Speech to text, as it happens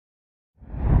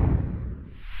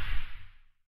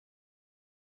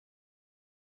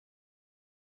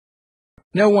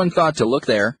No one thought to look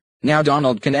there. Now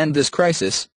Donald can end this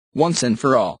crisis, once and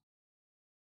for all.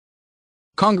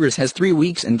 Congress has 3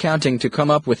 weeks and counting to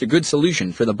come up with a good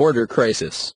solution for the border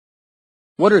crisis.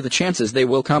 What are the chances they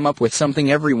will come up with something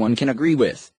everyone can agree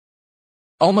with?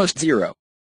 Almost zero.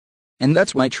 And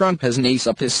that's why Trump has an ace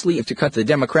up his sleeve to cut the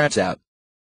Democrats out.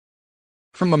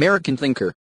 From American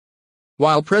Thinker.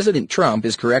 While President Trump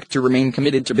is correct to remain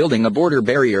committed to building a border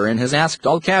barrier and has asked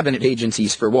all cabinet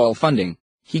agencies for wall funding,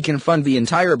 he can fund the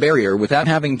entire barrier without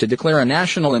having to declare a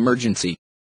national emergency.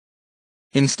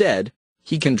 Instead,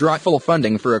 he can draw full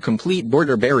funding for a complete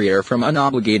border barrier from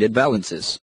unobligated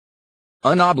balances.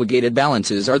 Unobligated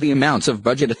balances are the amounts of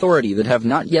budget authority that have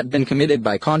not yet been committed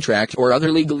by contract or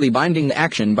other legally binding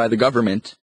action by the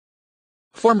government.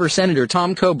 Former Senator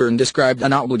Tom Coburn described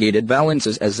unobligated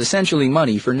balances as essentially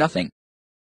money for nothing.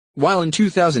 While in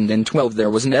 2012 there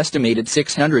was an estimated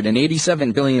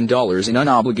 $687 billion in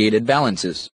unobligated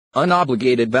balances,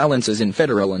 unobligated balances in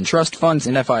federal and trust funds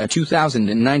in FY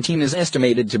 2019 is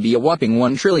estimated to be a whopping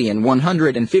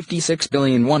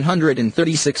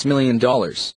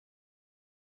 $1,156,136,000,000.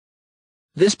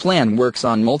 This plan works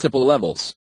on multiple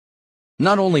levels.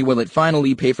 Not only will it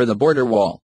finally pay for the border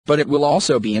wall, but it will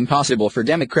also be impossible for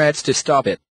Democrats to stop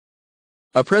it.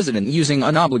 A president using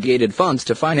unobligated funds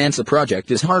to finance a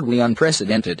project is hardly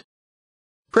unprecedented.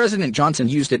 President Johnson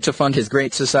used it to fund his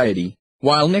Great Society,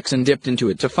 while Nixon dipped into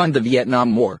it to fund the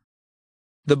Vietnam War.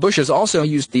 The Bushes also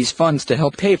used these funds to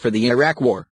help pay for the Iraq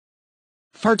War.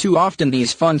 Far too often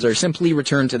these funds are simply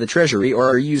returned to the Treasury or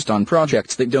are used on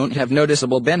projects that don't have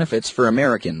noticeable benefits for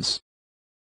Americans.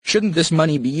 Shouldn't this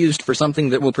money be used for something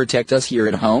that will protect us here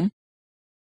at home?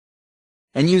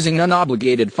 And using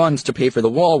unobligated funds to pay for the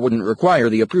wall wouldn't require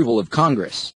the approval of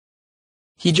Congress.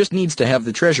 He just needs to have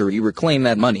the Treasury reclaim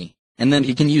that money, and then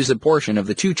he can use a portion of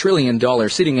the $2 trillion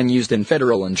sitting unused in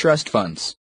federal and trust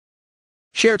funds.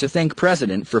 Share to thank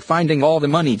President for finding all the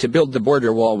money to build the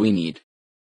border wall we need.